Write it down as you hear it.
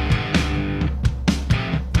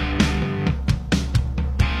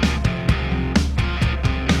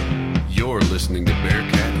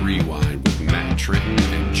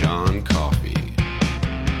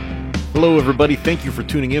Hello, everybody. Thank you for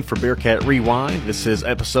tuning in for Bearcat Rewind. This is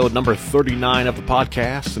episode number 39 of the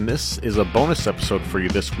podcast, and this is a bonus episode for you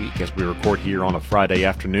this week as we record here on a Friday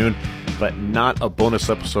afternoon, but not a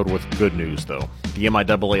bonus episode with good news, though. The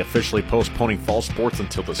MIAA officially postponing fall sports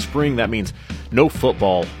until the spring. That means no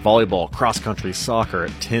football, volleyball, cross-country, soccer,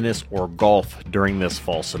 tennis, or golf during this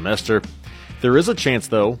fall semester. There is a chance,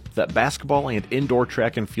 though, that basketball and indoor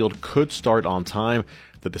track and field could start on time.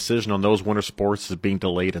 The decision on those winter sports is being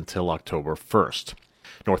delayed until October 1st.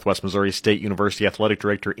 Northwest Missouri State University Athletic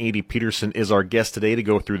Director Andy Peterson is our guest today to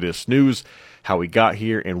go through this news, how we got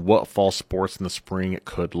here, and what fall sports in the spring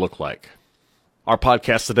could look like. Our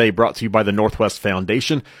podcast today brought to you by the Northwest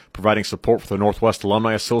Foundation, providing support for the Northwest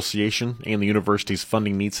Alumni Association and the university's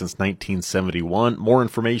funding needs since 1971. More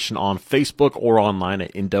information on Facebook or online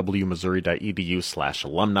at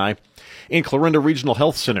nwmissouri.edu/alumni. And Clarinda Regional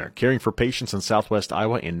Health Center, caring for patients in Southwest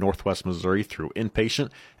Iowa and Northwest Missouri through inpatient,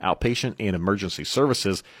 outpatient, and emergency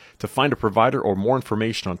services. To find a provider or more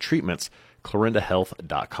information on treatments,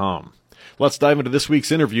 clarindahealth.com. Let's dive into this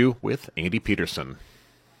week's interview with Andy Peterson.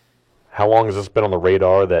 How long has this been on the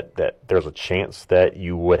radar that there's a chance that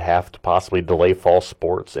you would have to possibly delay fall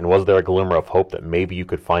sports? And was there a glimmer of hope that maybe you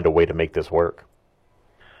could find a way to make this work?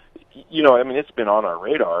 You know, I mean, it's been on our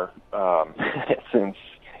radar since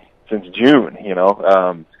June,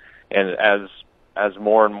 and as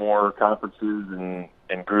more and more conferences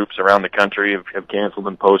and groups around the country have canceled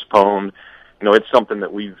and postponed, it's something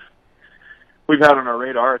that we've had on our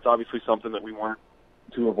radar. It's obviously something that we want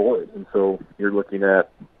to avoid. And so you're looking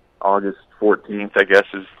at August 14th, I guess,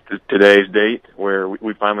 is today's date, where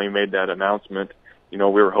we finally made that announcement. We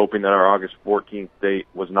were hoping that our August 14th date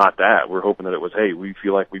was not that. We were hoping that it was, hey, we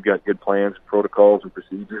feel like we've got good plans, protocols, and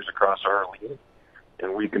procedures across our league,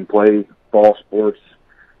 and we can play fall sports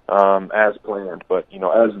as planned. But,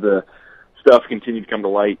 as the stuff continued to come to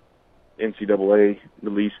light, NCAA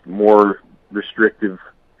released more restrictive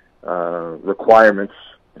requirements.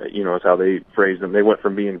 Is how they phrased them. They went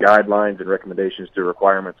from being guidelines and recommendations to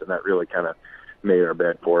requirements, and that really kind of made our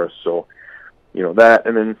bed for us. So, that,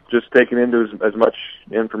 and then just taking into as much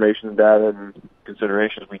information and data and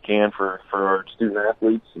consideration as we can for our student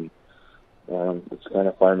athletes, and it's kind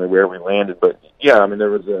of finally where we landed. But, yeah, I mean, there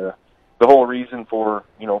was the whole reason for,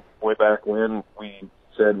 way back when we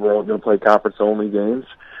said we're all going to play conference-only games,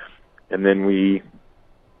 and then we,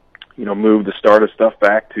 moved the start of stuff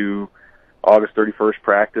back to August 31st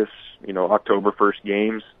practice, October 1st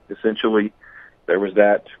games. Essentially, there was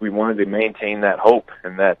that. We wanted to maintain that hope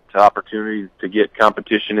and that opportunity to get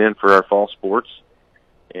competition in for our fall sports,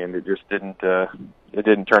 and it just didn't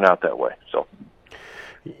turn out that way. So,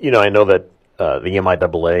 I know that the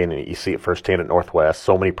MIAA, and you see it firsthand at Northwest,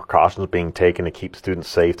 so many precautions being taken to keep students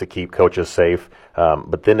safe, to keep coaches safe.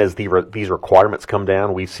 But then as these requirements come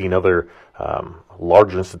down, we've seen other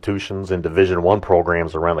large institutions and Division I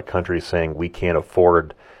programs around the country saying we can't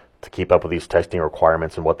afford to keep up with these testing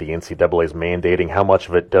requirements and what the NCAA is mandating. How much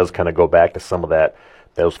of it does kind of go back to some of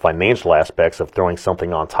those financial aspects of throwing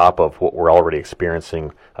something on top of what we're already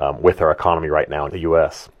experiencing with our economy right now in the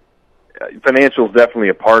U.S.? Financial is definitely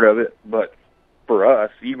a part of it, but for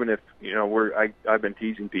us, even if, I've been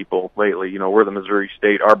teasing people lately, we're the Missouri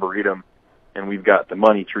State Arboretum, and we've got the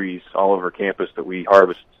money trees all over campus that we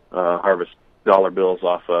harvest dollar bills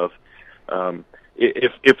off of.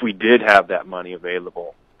 If we did have that money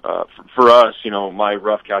available, for us, my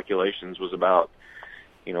rough calculations was about,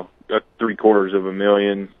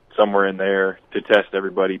 $750,000, somewhere in there, to test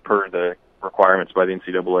everybody per the requirements by the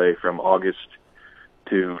NCAA from August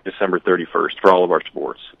to December 31st for all of our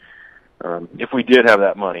sports. If we did have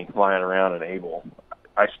that money lying around and able,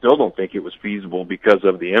 I still don't think it was feasible because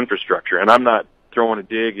of the infrastructure. And I'm not throwing a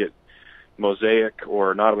dig at Mosaic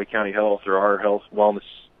or Nottoway County Health or our health wellness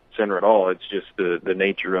center at all. It's just the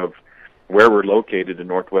nature of where we're located in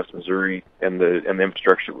Northwest Missouri and the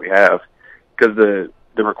infrastructure we have. Because the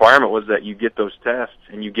requirement was that you get those tests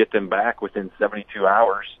and you get them back within 72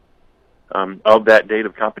 hours of that date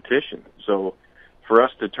of competition. So for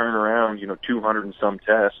us to turn around, 200 and some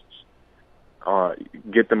tests,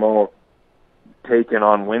 get them all taken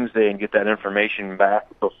on Wednesday and get that information back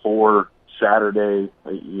before Saturday,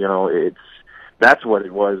 that's what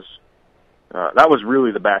it was. That was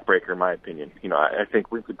really the backbreaker, in my opinion. I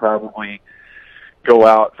think we could probably go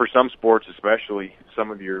out for some sports, especially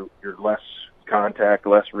some of your less contact,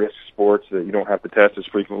 less risk sports that you don't have to test as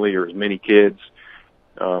frequently or as many kids.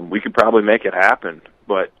 We could probably make it happen,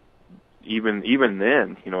 but even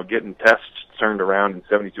then, getting tests turned around in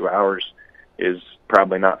 72 hours is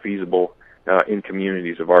probably not feasible in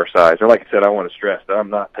communities of our size. And like I said, I want to stress that I'm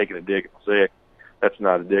not taking a dig at Mosaic. That's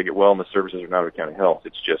not a dig at wellness services or Nottoway County Health.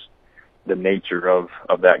 It's just the nature of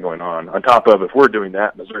that going on. On top of, if we're doing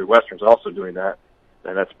that, Missouri Western's also doing that,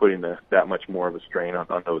 and that's putting that much more of a strain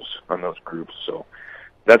on those groups. So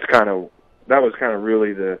that was kind of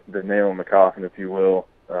really the nail in the coffin, if you will.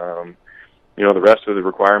 The rest of the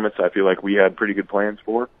requirements, I feel like we had pretty good plans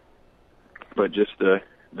for, but just the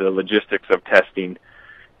logistics of testing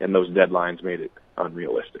and those deadlines made it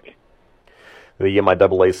unrealistic. The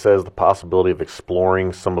MIAA says the possibility of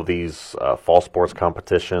exploring some of these fall sports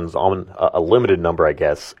competitions on a limited number, I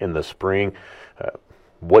guess, in the spring.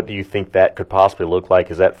 What do you think that could possibly look like?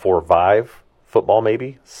 Is that 4 or 5 football,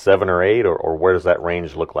 maybe 7 or 8, or where does that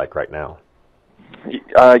range look like right now?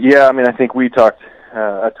 Yeah, I mean, I think we talked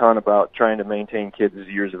a ton about trying to maintain kids'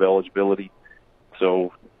 years of eligibility.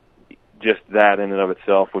 So just that in and of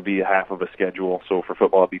itself would be half of a schedule. So for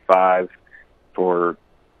football, it'd be 5. For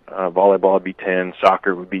volleyball would be 10,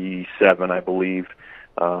 soccer would be 7, I believe.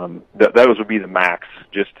 Those would be the max,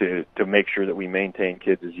 just to make sure that we maintain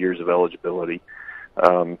kids' years of eligibility.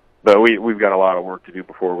 But we've got a lot of work to do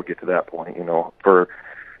before we get to that point. For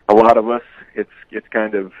a lot of us, it's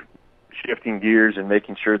kind of shifting gears and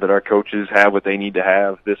making sure that our coaches have what they need to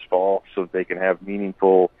have this fall so that they can have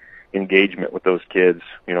meaningful engagement with those kids.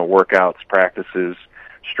 Workouts, practices,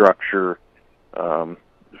 structure.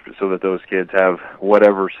 So that those kids have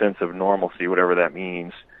whatever sense of normalcy, whatever that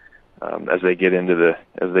means, as they get into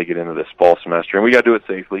this fall semester. And we got to do it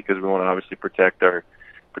safely because we want to obviously protect the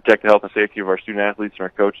health and safety of our student athletes and our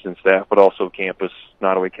coaches and staff, but also campus,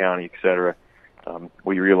 Nottoway County, et cetera.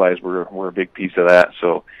 We realize we're a big piece of that,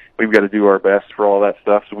 so we've got to do our best for all that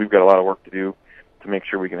stuff. So we've got a lot of work to do to make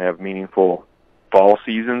sure we can have meaningful fall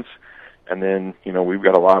seasons, and then we've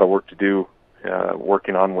got a lot of work to do.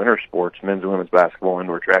 Working on winter sports, men's and women's basketball,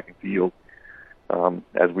 indoor track and field,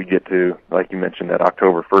 as we get to, like you mentioned, that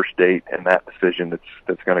October 1st date and that decision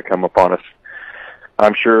that's going to come upon us,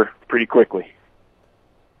 I'm sure, pretty quickly.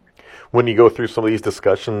 When you go through some of these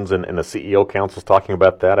discussions and the CEO Council's talking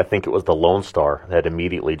about that, I think it was the Lone Star that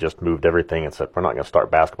immediately just moved everything and said, we're not going to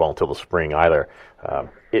start basketball until the spring either.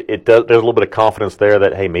 There's a little bit of confidence there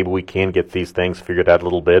that, hey, maybe we can get these things figured out a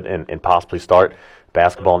little bit and possibly start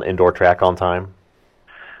basketball and indoor track on time?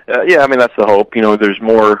 Yeah, I mean, that's the hope. There's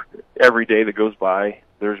more every day that goes by.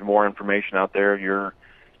 There's more information out there. You're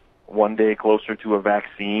one day closer to a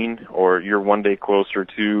vaccine, or you're one day closer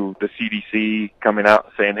to the CDC coming out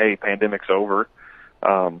and saying, hey, pandemic's over.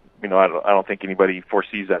 I don't think anybody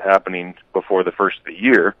foresees that happening before the first of the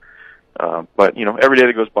year. But every day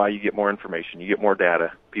that goes by, you get more information. You get more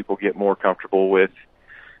data. People get more comfortable with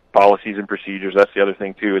policies and procedures. That's the other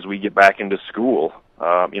thing too, as we get back into school.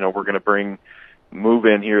 We're going to move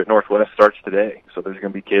in here at Northwest starts today. So there's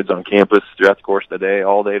going to be kids on campus throughout the course of the day,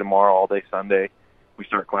 all day tomorrow, all day Sunday. We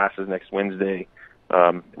start classes next Wednesday.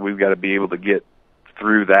 We've got to be able to get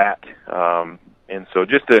through that. And so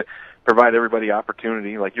just to provide everybody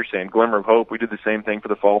opportunity, like you're saying, glimmer of hope. We did the same thing for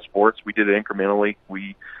the fall sports. We did it incrementally.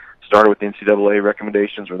 We started with the NCAA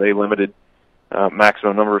recommendations where they limited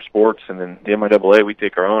maximum number of sports, and then the MIAA, we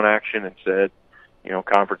take our own action and said,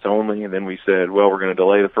 conference only, and then we said, well, we're going to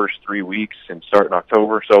delay the first 3 weeks and start in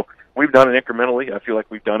October. So we've done it incrementally. I feel like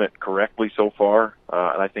we've done it correctly so far,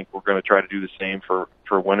 and I think we're going to try to do the same for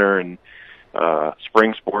winter and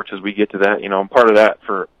spring sports as we get to that. And part of that,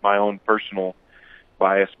 for my own personal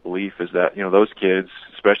biased belief, is that, those kids,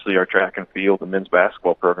 especially our track and field and men's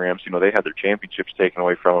basketball programs, they had their championships taken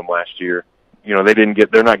away from them last year.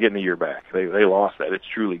 They're not getting a year back. They lost that. It's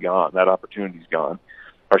truly gone. That opportunity's gone.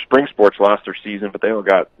 Our spring sports lost their season, but they all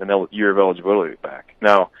got a year of eligibility back.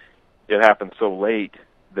 Now, it happened so late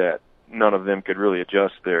that none of them could really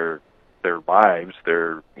adjust their lives,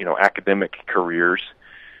 their academic careers.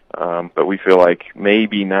 But we feel like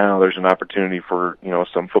maybe now there's an opportunity for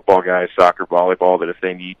some football guys, soccer, volleyball, that if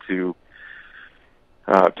they need to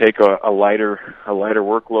take a lighter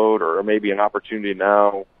workload, or maybe an opportunity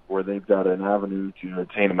now where they've got an avenue to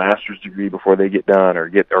attain a master's degree before they get done, or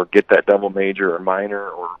get that double major or minor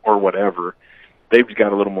or whatever. They've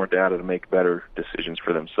got a little more data to make better decisions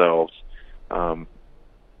for themselves.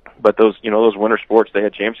 But those winter sports, they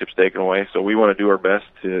had championships taken away, so we want to do our best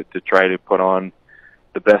to try to put on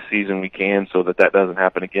the best season we can so that doesn't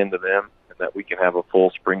happen again to them, and that we can have a full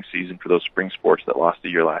spring season for those spring sports that lost a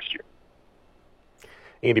year last year.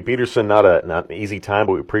 Andy Peterson, not an easy time,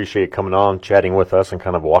 but we appreciate you coming on, chatting with us, and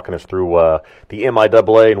kind of walking us through the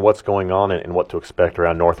MIAA and what's going on and what to expect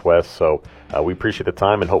around Northwest. So we appreciate the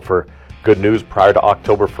time and hope for good news prior to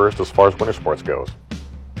October 1st as far as winter sports goes.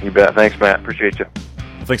 You bet. Thanks, Matt. Appreciate you.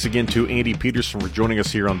 thanks again to Andy Peterson for joining us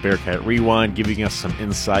here on Bearcat Rewind, giving us some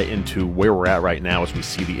insight into where we're at right now as we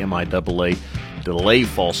see the MIAA delay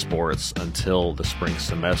fall sports until the spring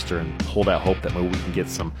semester and hold out hope that maybe we can get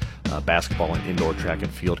some basketball and indoor track and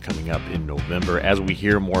field coming up in November. As we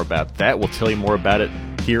hear more about that, we'll tell you more about it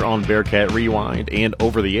here on Bearcat Rewind and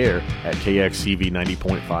over the air at KXCV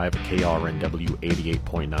 90.5, KRNW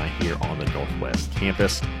 88.9 here on the Northwest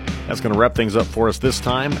Campus. That's going to wrap things up for us this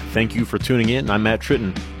time. Thank you for tuning in. I'm Matt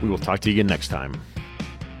Tritton. We will talk to you again next time.